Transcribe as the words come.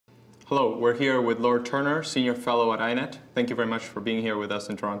Hello, we're here with Lord Turner, Senior Fellow at INET. Thank you very much for being here with us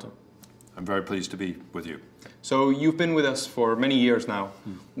in Toronto. I'm very pleased to be with you. So you've been with us for many years now.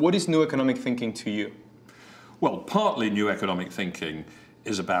 What is new economic thinking to you? Well, partly new economic thinking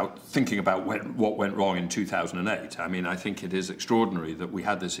is about thinking about what went wrong in 2008. I mean, I think it is extraordinary that we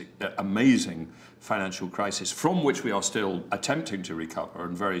had this amazing financial crisis from which we are still attempting to recover,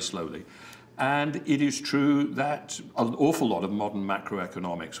 and very slowly. And it is true that an awful lot of modern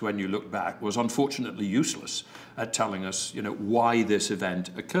macroeconomics, when you look back, was unfortunately useless at telling us, why this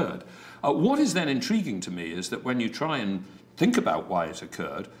event occurred. What is then intriguing to me is that when you try and think about why it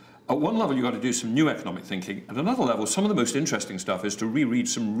occurred, at one level, you've got to do some new economic thinking. At another level, some of the most interesting stuff is to reread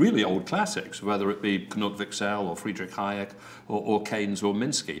some really old classics, whether it be Knut Wicksell or Friedrich Hayek or Keynes or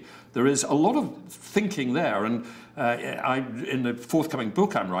Minsky. There is a lot of thinking there, and in the forthcoming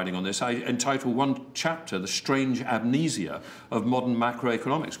book I'm writing on this, I entitle one chapter, The Strange Amnesia of Modern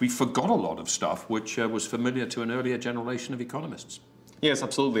Macroeconomics. We forgot a lot of stuff which was familiar to an earlier generation of economists. Yes,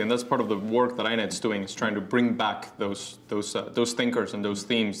 absolutely, and that's part of the work that INET's doing, is trying to bring back those thinkers and those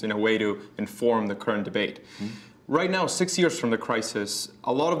themes in a way to inform the current debate. Right now, 6 years from the crisis,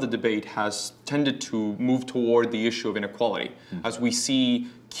 a lot of the debate has tended to move toward the issue of inequality. As we see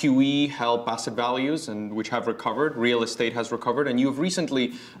QE help asset values, and which have recovered, real estate has recovered, and you've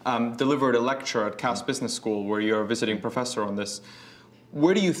recently delivered a lecture at Cass Business School where you're a visiting professor on this.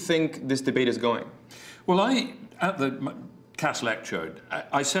 Where do you think this debate is going? Well, at the Cass lecture,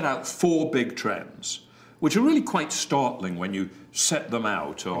 I set out 4 big trends, which are really quite startling when you set them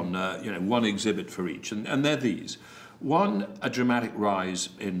out on one exhibit for each, and they're these. One, a dramatic rise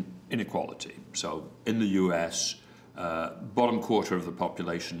in inequality. So in the US, bottom quarter of the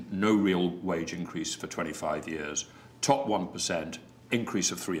population, no real wage increase for 25 years, top 1%,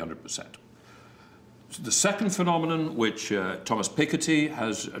 increase of 300%. The second phenomenon, which Thomas Piketty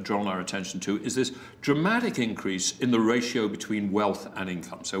has drawn our attention to, is this dramatic increase in the ratio between wealth and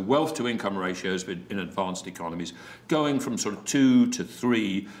income. So wealth to income ratios in advanced economies going from sort of 2 to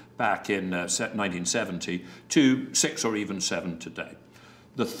 3 back in 1970 to 6 or even 7 today.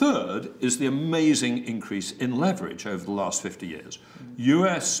 The third is the amazing increase in leverage over the last 50 years.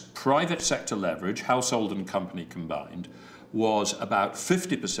 US private sector leverage, household and company combined, was about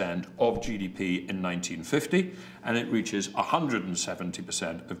 50% of GDP in 1950, and it reaches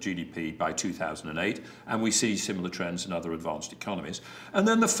 170% of GDP by 2008, and we see similar trends in other advanced economies. And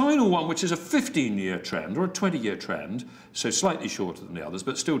then the final one, which is a 15-year trend or a 20-year trend, so slightly shorter than the others,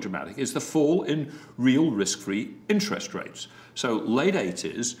 but still dramatic, is the fall in real risk-free interest rates. So late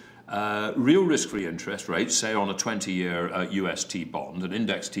 80s, real risk-free interest rates, say on a 20-year US T-bond, an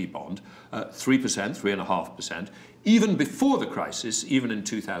index T-bond, 3%, 3.5%. Even before the crisis, even in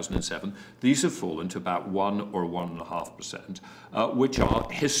 2007, these have fallen to about 1 or 1.5%, which are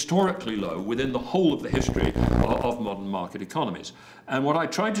historically low within the whole of the history of modern market economies. And what I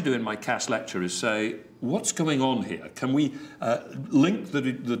tried to do in my Cass lecture is say, what's going on here? Can we link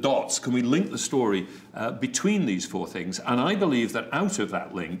the dots? Can we link the story between these 4 things? And I believe that out of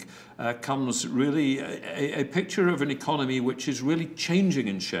that link comes really a picture of an economy which is really changing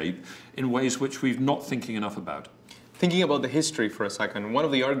in shape in ways which we're not thinking enough about. Thinking about the history for a second, one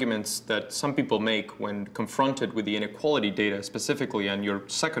of the arguments that some people make when confronted with the inequality data specifically, and your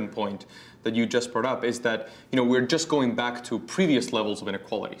second point that you just brought up, is that we're just going back to previous levels of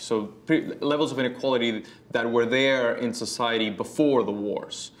inequality. So levels of inequality that were there in society before the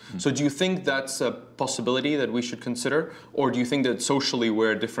wars. So do you think that's a possibility that we should consider, or do you think that socially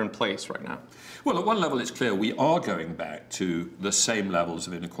we're a different place right now? Well, at one level it's clear we are going back to the same levels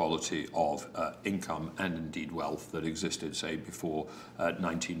of inequality of income and indeed wealth that existed, say, before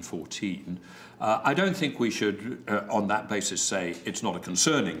 1914. I don't think we should, on that basis, say it's not a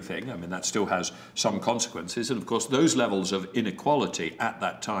concerning thing. I mean, that still has some consequences. And of course, those levels of inequality at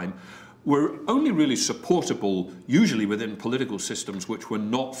that time were only really supportable usually within political systems which were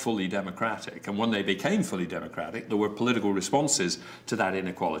not fully democratic. And when they became fully democratic, there were political responses to that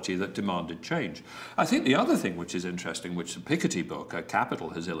inequality that demanded change. I think the other thing which is interesting, which the Piketty book, Capital,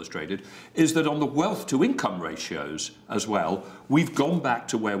 has illustrated, is that on the wealth to income ratios as well, we've gone back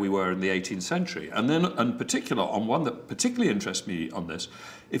to where we were in the 18th century. And then in particular, on one that particularly interests me on this,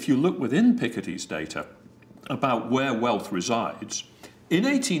 if you look within Piketty's data about where wealth resides, in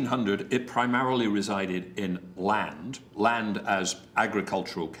 1800, it primarily resided in land as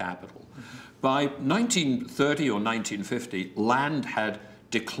agricultural capital. By 1930 or 1950, land had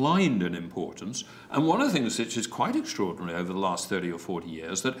declined in importance, and one of the things which is quite extraordinary over the last 30 or 40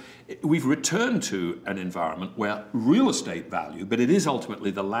 years, that we've returned to an environment where real estate value, but it is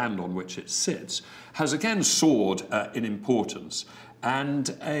ultimately the land on which it sits, has again soared in importance.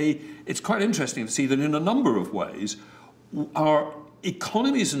 And it's quite interesting to see that in a number of ways, our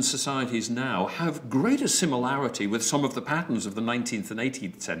economies and societies now have greater similarity with some of the patterns of the 19th and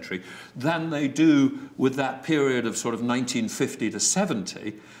 18th century than they do with that period of sort of 1950 to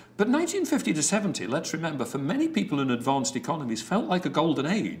 70. But 1950 to 70, let's remember, for many people in advanced economies felt like a golden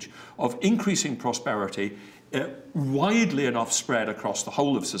age of increasing prosperity, widely enough spread across the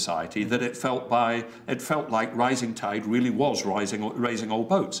whole of society that it felt like rising tide really was raising all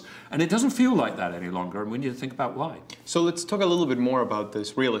boats. And it doesn't feel like that any longer, and we need to think about why. So let's talk a little bit more about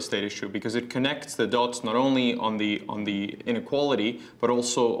this real estate issue, because it connects the dots not only on the inequality, but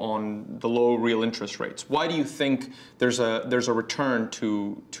also on the low real interest rates. Why do you think there's a return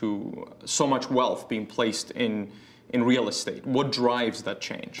to so much wealth being placed in real estate? What drives that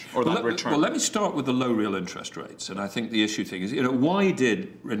change or that return? Well, let me start with the low real interest rates. And I think the issue thing is, why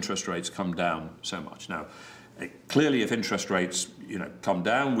did interest rates come down so much? Now, clearly, if interest rates, come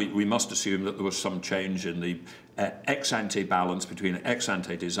down, we must assume that there was some change in the ex-ante balance between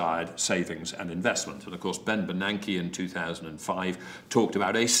ex-ante desired savings and investment. And of course, Ben Bernanke in 2005 talked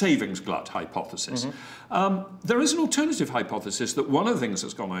about a savings glut hypothesis. There is an alternative hypothesis that one of the things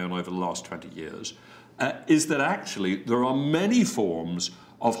that's gone on over the last 20 years is that actually there are many forms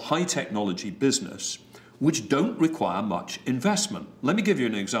of high technology business which don't require much investment. Let me give you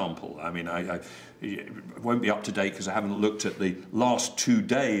an example. I mean, I won't be up to date because I haven't looked at the last 2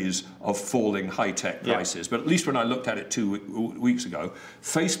 days of falling high-tech prices, but at least when I looked at it 2 weeks ago,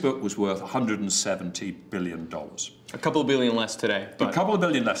 Facebook was worth $170 billion. A couple of billion less today. A couple of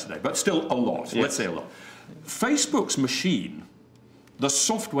billion less today, but still a lot. Yes. Let's say a lot. Facebook's machine, the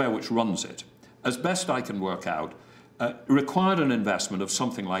software which runs it, as best I can work out, required an investment of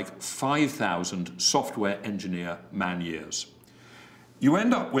something like 5,000 software engineer man-years. You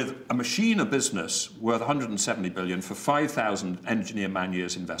end up with a machine, a business, worth 170 billion for 5,000 engineer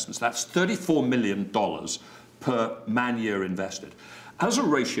man-years investments. That's $34 million per man-year invested. As a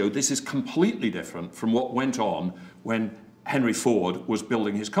ratio, this is completely different from what went on when Henry Ford was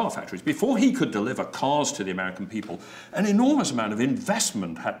building his car factories. Before he could deliver cars to the American people, an enormous amount of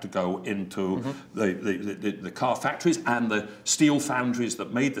investment had to go into the car factories and the steel foundries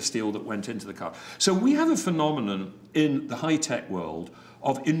that made the steel that went into the car. So we have a phenomenon in the high-tech world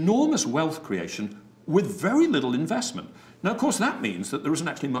of enormous wealth creation with very little investment. Now, of course, that means that there isn't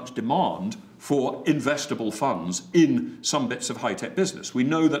actually much demand for investable funds in some bits of high-tech business. We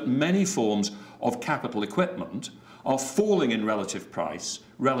know that many forms of capital equipment are falling in relative price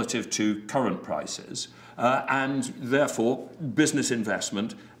relative to current prices, and therefore business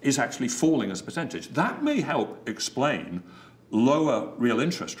investment is actually falling as a percentage. That may help explain lower real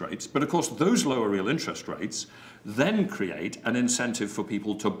interest rates, but of course those lower real interest rates then create an incentive for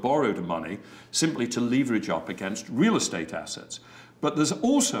people to borrow the money simply to leverage up against real estate assets. But there's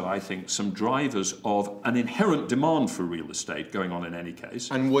also, I think, some drivers of an inherent demand for real estate going on in any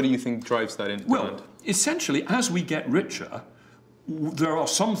case. And what do you think drives that demand? Well, essentially, as we get richer, there are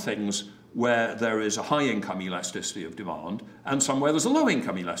some things where there is a high income elasticity of demand and some where there's a low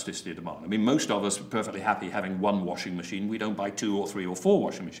income elasticity of demand. I mean, most of us are perfectly happy having one washing machine. We don't buy 2 or 3 or 4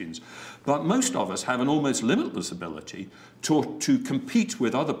 washing machines. But most of us have an almost limitless ability to compete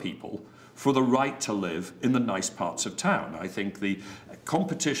with other people for the right to live in the nice parts of town. I think the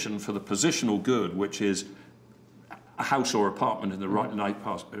competition for the positional good, which is a house or apartment in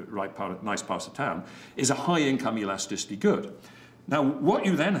the nice parts of town, is a high income elasticity good. Now, what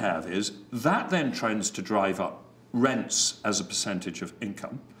you then have is that then trends to drive up rents as a percentage of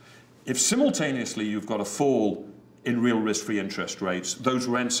income. If simultaneously you've got a fall in real risk-free interest rates, those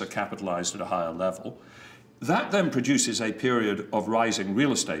rents are capitalized at a higher level. That then produces a period of rising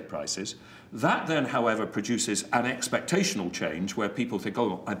real estate prices. That then, however, produces an expectational change where people think,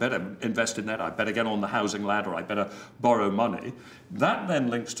 oh, I better invest in that, I better get on the housing ladder, I better borrow money. That then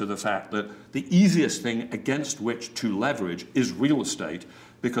links to the fact that the easiest thing against which to leverage is real estate,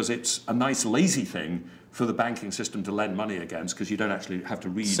 because it's a nice lazy thing for the banking system to lend money against, because you don't actually have to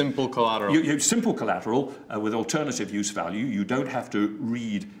read... Simple collateral. Simple collateral with alternative use value. You don't have to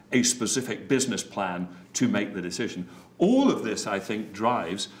read a specific business plan to make the decision. All of this, I think,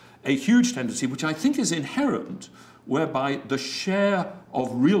 drives a huge tendency, which I think is inherent, whereby the share of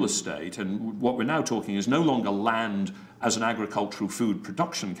real estate, and what we're now talking is no longer land as an agricultural food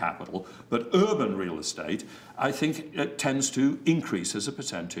production capital, but urban real estate, I think it tends to increase as a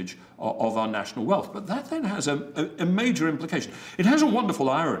percentage of our national wealth. But that then has a major implication. It has a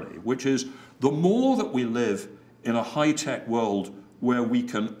wonderful irony, which is the more that we live in a high-tech world where we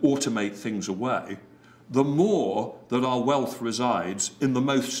can automate things away, the more that our wealth resides in the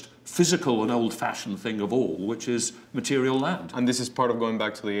most physical and old-fashioned thing of all, which is material land. And this is part of going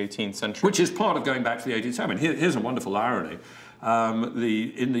back to the 18th century. Which is part of going back to the 18th century. I mean, here's a wonderful irony.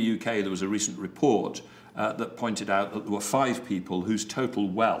 In the UK, there was a recent report that pointed out that there were 5 people whose total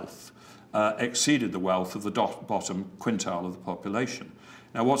wealth exceeded the wealth of the bottom quintile of the population.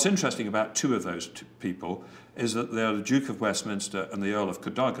 Now, what's interesting about 2 of those people is that they are the Duke of Westminster and the Earl of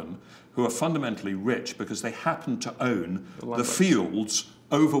Cadogan, who are fundamentally rich because they happen to own the fields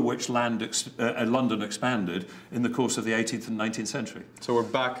over which London expanded in the course of the 18th and 19th century. So we're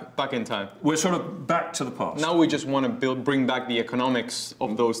back in time. We're sort of back to the past. Now we just want to bring back the economics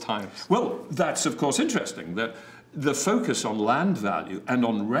of those times. Well, that's of course interesting, that the focus on land value and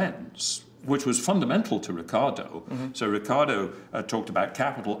on rents, which was fundamental to Ricardo. So Ricardo talked about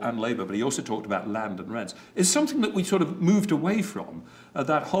capital and labour, but he also talked about land and rents, is something that we sort of moved away from.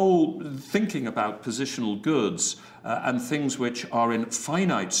 That whole thinking about positional goods and things which are in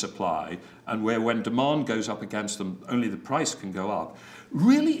finite supply and where when demand goes up against them, only the price can go up,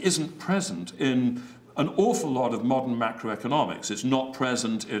 really isn't present in an awful lot of modern macroeconomics. It's not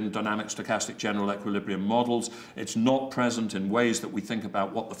present in dynamic stochastic general equilibrium models. It's not present in ways that we think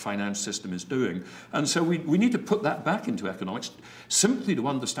about what the finance system is doing. And so we need to put that back into economics simply to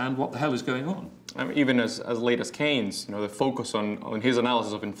understand what the hell is going on. I mean, even as late as Keynes, the focus on his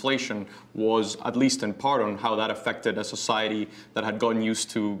analysis of inflation was, at least in part, on how that affected a society that had gotten used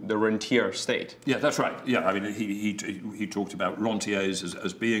to the rentier state. Yeah, that's right. Yeah, I mean, he talked about rentiers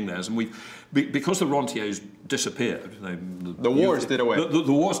as being theirs, and because the rentiers disappeared, the wars did away.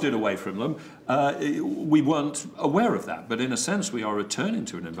 The wars did away from them. We weren't aware of that, but in a sense, we are returning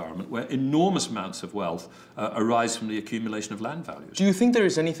to an environment where enormous amounts of wealth arise from the accumulation of land values. Do you think there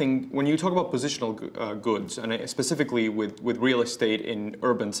is anything, when you talk about positional goods, and specifically with real estate in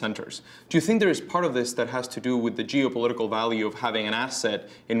urban centers, do you think there is part of this that has to do with the geopolitical value of having an asset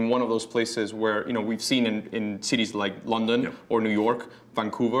in one of those places where, we've seen in cities like London or New York,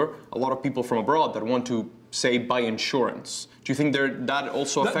 Vancouver, a lot of people from abroad that want to, say, buy insurance? Do you think that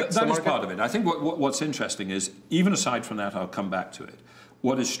also affects the market? That is part of it. I think what's interesting is, even aside from that, I'll come back to it,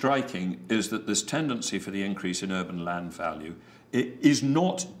 what is striking is that this tendency for the increase in urban land value is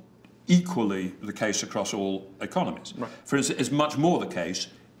not equally the case across all economies. Right. For instance, it's much more the case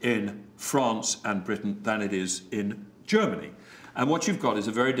in France and Britain than it is in Germany. And what you've got is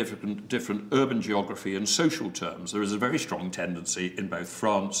a very different urban geography and social terms. There is a very strong tendency in both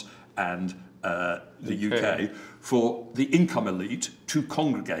France and the UK for the income elite to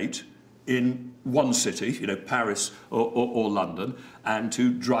congregate in one city, Paris or London, and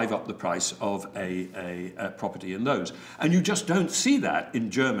to drive up the price of a property in those. And you just don't see that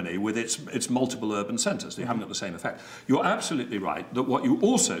in Germany with its multiple urban centres. They haven't got the same effect. You're absolutely right that what you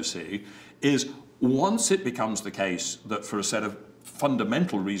also see is, once it becomes the case that for a set of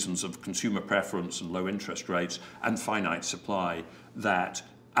fundamental reasons of consumer preference and low interest rates and finite supply, that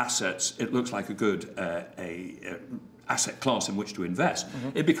assets, it looks like a good asset class in which to invest,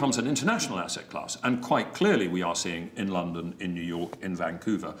 it becomes an international asset class. And quite clearly we are seeing in London, in New York, in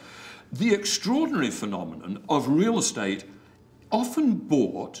Vancouver, the extraordinary phenomenon of real estate often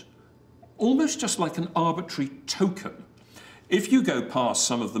bought almost just like an arbitrary token. If you go past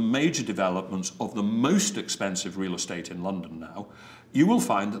some of the major developments of the most expensive real estate in London now, you will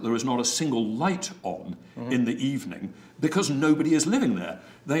find that there is not a single light on in the evening because nobody is living there.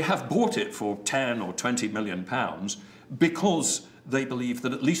 They have bought it for 10 or 20 million pounds because they believe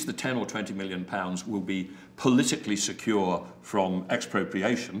that at least the 10 or 20 million pounds will be politically secure from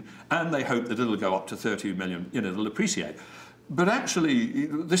expropriation, and they hope that it'll go up to 30 million, it'll appreciate. But actually,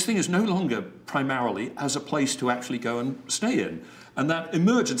 this thing is no longer primarily as a place to actually go and stay in. And that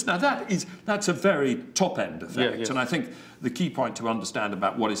emergence, now that's a very top-end effect. Yes. And I think the key point to understand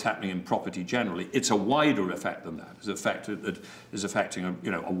about what is happening in property generally, it's a wider effect than that. It's an effect that is affecting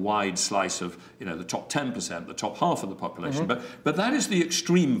a wide slice of the top 10%, the top half of the population. But that is the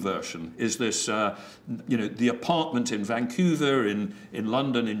extreme version, is this the apartment in Vancouver, in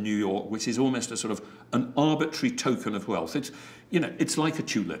London, in New York, which is almost a sort of an arbitrary token of wealth. It's like a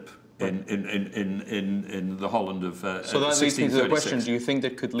tulip. In the Holland of 1636. So that leads me to the question, do you think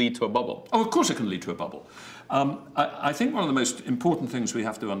that could lead to a bubble? Oh, of course it can lead to a bubble. I think one of the most important things we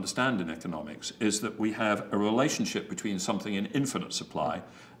have to understand in economics is that we have a relationship between something in infinite supply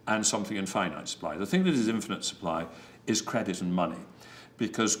and something in finite supply. The thing that is infinite supply is credit and money,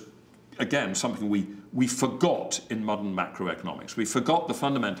 because, again, something we forgot in modern macroeconomics. We forgot the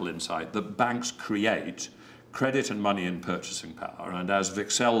fundamental insight that banks create credit and money and purchasing power, and as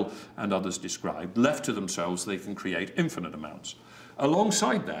Wicksell and others described, left to themselves, they can create infinite amounts.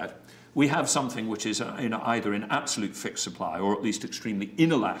 Alongside that, we have something which is either in absolute fixed supply or at least extremely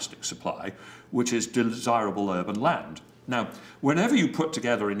inelastic supply, which is desirable urban land. Now, whenever you put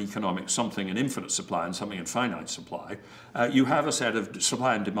together in economics something in infinite supply and something in finite supply, you have a set of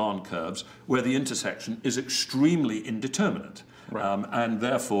supply and demand curves where the intersection is extremely indeterminate. Right. And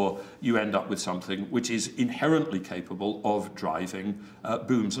therefore, you end up with something which is inherently capable of driving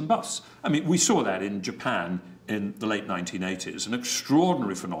booms and busts. I mean, we saw that in Japan in the late 1980s, an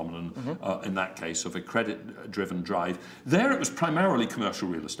extraordinary phenomenon in that case of a credit-driven drive. There it was primarily commercial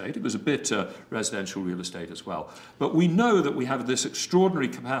real estate. It was a bit residential real estate as well. But we know that we have this extraordinary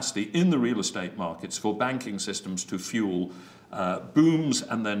capacity in the real estate markets for banking systems to fuel booms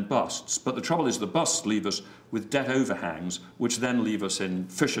and then busts. But the trouble is the busts leave us with debt overhangs, which then leave us in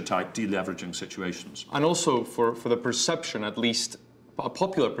Fisher-type deleveraging situations. And also for the perception, at least a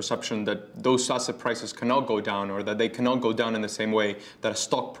popular perception, that those asset prices cannot go down, or that they cannot go down in the same way that a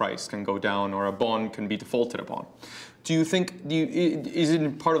stock price can go down or a bond can be defaulted upon. Do you think, is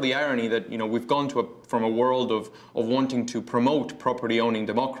it part of the irony that we've gone from a world of wanting to promote property owning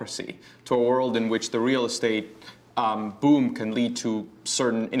democracy to a world in which the real estate boom can lead to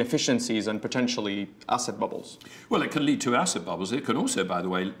certain inefficiencies and potentially asset bubbles? Well, it can lead to asset bubbles. It can also, by the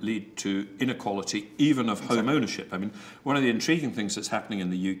way, lead to inequality even of home ownership. I mean, one of the intriguing things that's happening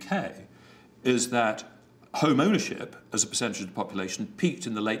in the UK is that home ownership as a percentage of the population peaked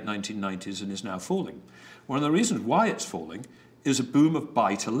in the late 1990s and is now falling. One of the reasons why it's falling is a boom of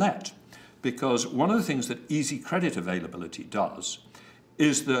buy-to-let, because one of the things that easy credit availability does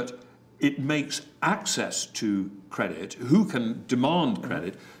is that it makes access to credit, who can demand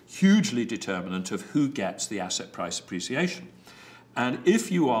credit, hugely determinant of who gets the asset price appreciation. And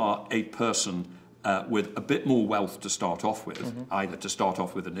if you are a person with a bit more wealth to start off with, either to start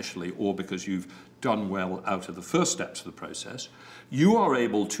off with initially or because you've done well out of the first steps of the process, you are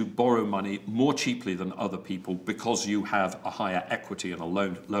able to borrow money more cheaply than other people because you have a higher equity and a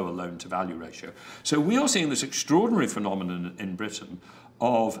lower loan-to-value ratio. So we are seeing this extraordinary phenomenon in Britain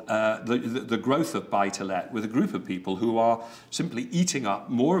of the growth of buy-to-let with a group of people who are simply eating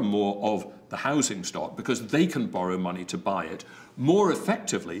up more and more of the housing stock because they can borrow money to buy it more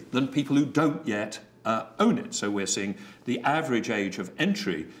effectively than people who don't yet own it. So we're seeing the average age of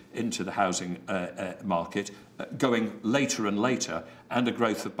entry into the housing market going later and later, and a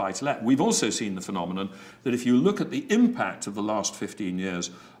growth of buy-to-let. We've also seen the phenomenon that if you look at the impact of the last 15 years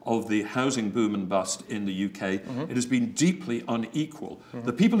of the housing boom and bust in the UK, it has been deeply unequal.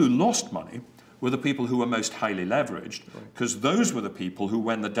 The people who lost money were the people who were most highly leveraged, because those were the people who,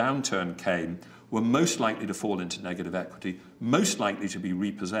 when the downturn came, were most likely to fall into negative equity, most likely to be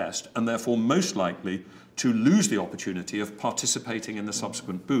repossessed, and therefore most likely to lose the opportunity of participating in the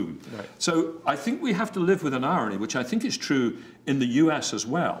subsequent boom. Right. So I think we have to live with an irony, which I think is true in the US as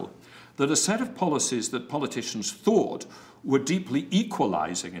well, that a set of policies that politicians thought were deeply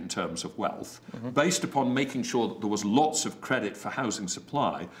equalizing in terms of wealth, based upon making sure that there was lots of credit for housing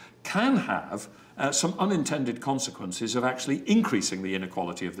supply, can have some unintended consequences of actually increasing the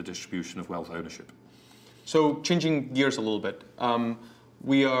inequality of the distribution of wealth ownership. So changing gears a little bit,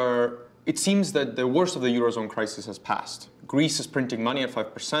 it seems that the worst of the Eurozone crisis has passed. Greece is printing money at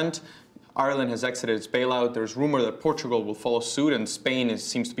 5%. Ireland has exited its bailout. There's rumor that Portugal will follow suit, and Spain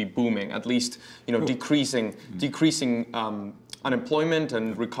seems to be booming, at least decreasing unemployment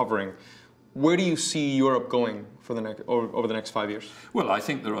and recovering. Where do you see Europe going for over the next 5 years? Well, I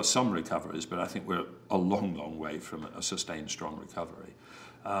think there are some recoveries, but I think we're a long, long way from a sustained, strong recovery.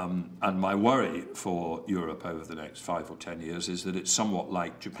 And my worry for Europe over the next 5 or 10 years is that it's somewhat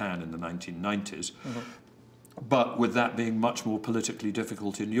like Japan in the 1990s, but with that being much more politically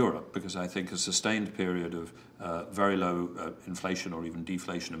difficult in Europe, because I think a sustained period of very low inflation or even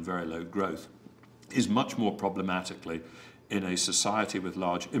deflation and very low growth is much more problematically in a society with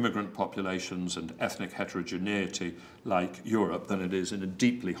large immigrant populations and ethnic heterogeneity like Europe than it is in a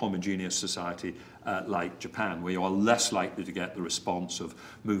deeply homogeneous society like Japan, where you are less likely to get the response of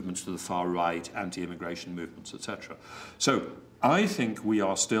movements to the far right, anti-immigration movements, etc. So I think we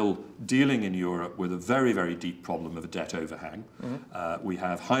are still dealing in Europe with a very, very deep problem of a debt overhang. We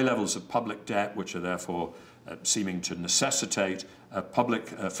have high levels of public debt, which are therefore seeming to necessitate public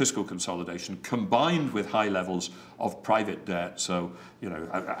fiscal consolidation combined with high levels of private debt. So,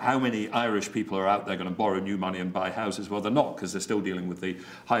 how many Irish people are out there going to borrow new money and buy houses? Well, they're not, because they're still dealing with the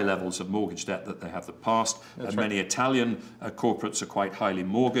high levels of mortgage debt that they have the past. Many Italian corporates are quite highly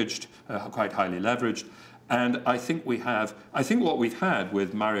mortgaged, quite highly leveraged. And I think what we've had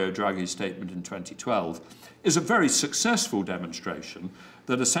with Mario Draghi's statement in 2012 is a very successful demonstration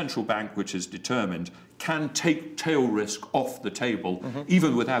that a central bank which is determined can take tail risk off the table,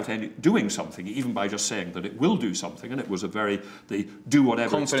 even without doing something, even by just saying that it will do something. And it was the do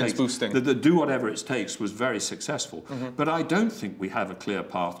whatever it takes. Boosting. The do whatever it takes was very successful. But I don't think we have a clear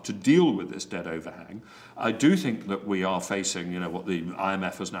path to deal with this debt overhang. I do think that we are facing, what the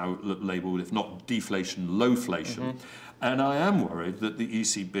IMF has now labelled, if not deflation, lowflation. And I am worried that the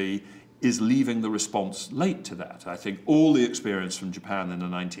ECB is leaving the response late to that. I think all the experience from Japan in the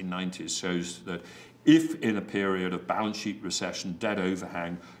 1990s shows that if in a period of balance sheet recession, debt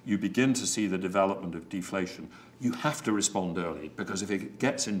overhang, you begin to see the development of deflation, you have to respond early, because if it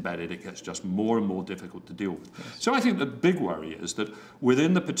gets embedded, it gets just more and more difficult to deal with. Yes. So I think the big worry is that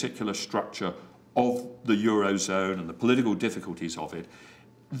within the particular structure of the Eurozone and the political difficulties of it,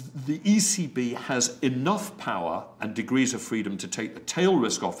 the ECB has enough power and degrees of freedom to take the tail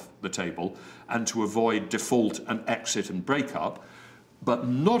risk off the table and to avoid default and exit and breakup, but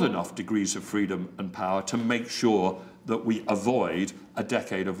not enough degrees of freedom and power to make sure that we avoid a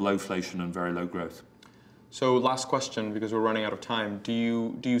decade of lowflation and very low growth. So last question, because we're running out of time. Do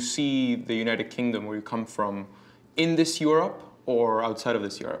you see the United Kingdom, where you come from, in this Europe or outside of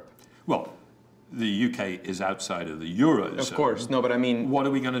this Europe? Well, the UK is outside of the Eurozone. Of course, no, but I mean... What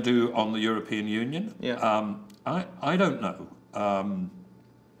are we going to do on the European Union? Yeah. I don't know.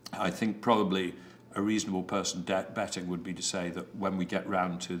 I think probably a reasonable person betting would be to say that when we get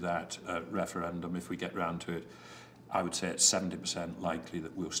round to that referendum, if we get round to it, I would say it's 70% likely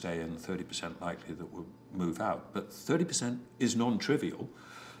that we'll stay in, 30% likely that we'll move out. But 30% is non-trivial,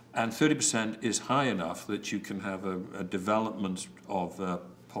 and 30% is high enough that you can have a development of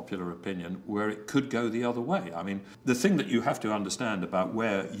popular opinion where it could go the other way. I mean, the thing that you have to understand about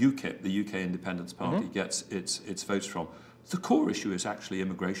where UKIP, the UK Independence Party, gets its votes from, the core issue is actually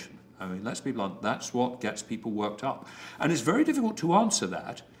immigration. I mean, let's be blunt, that's what gets people worked up. And it's very difficult to answer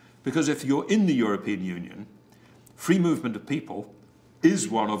that, because if you're in the European Union, free movement of people is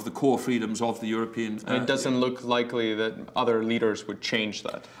one of the core freedoms of the European Union. And it doesn't look likely that other leaders would change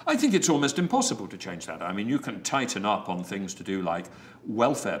that. I think it's almost impossible to change that. I mean, you can tighten up on things to do like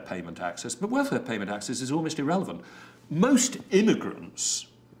welfare payment access, but welfare payment access is almost irrelevant. Most immigrants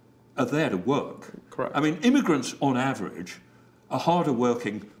are there to work. Correct. I mean, immigrants on average are harder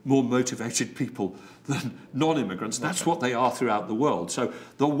working, more motivated people than non-immigrants. That's what they are throughout the world. So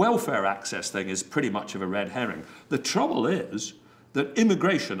the welfare access thing is pretty much of a red herring. The trouble is that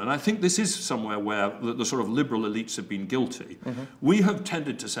immigration, and I think this is somewhere where the sort of liberal elites have been guilty, we have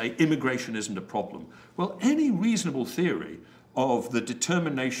tended to say immigration isn't a problem. Well, any reasonable theory of the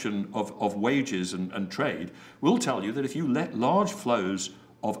determination of wages and trade will tell you that if you let large flows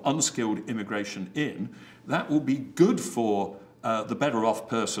of unskilled immigration in, that will be good for the better off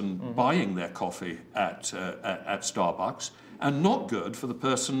person buying their coffee at Starbucks, and not good for the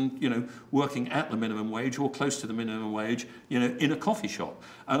person, working at the minimum wage or close to the minimum wage, in a coffee shop.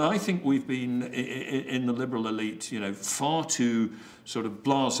 And I think we've been in the liberal elite, far too sort of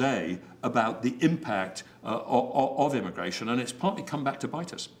blasé about the impact of immigration, and it's partly come back to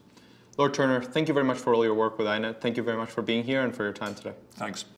bite us. Lord Turner, thank you very much for all your work with INET. Thank you very much for being here and for your time today. Thanks.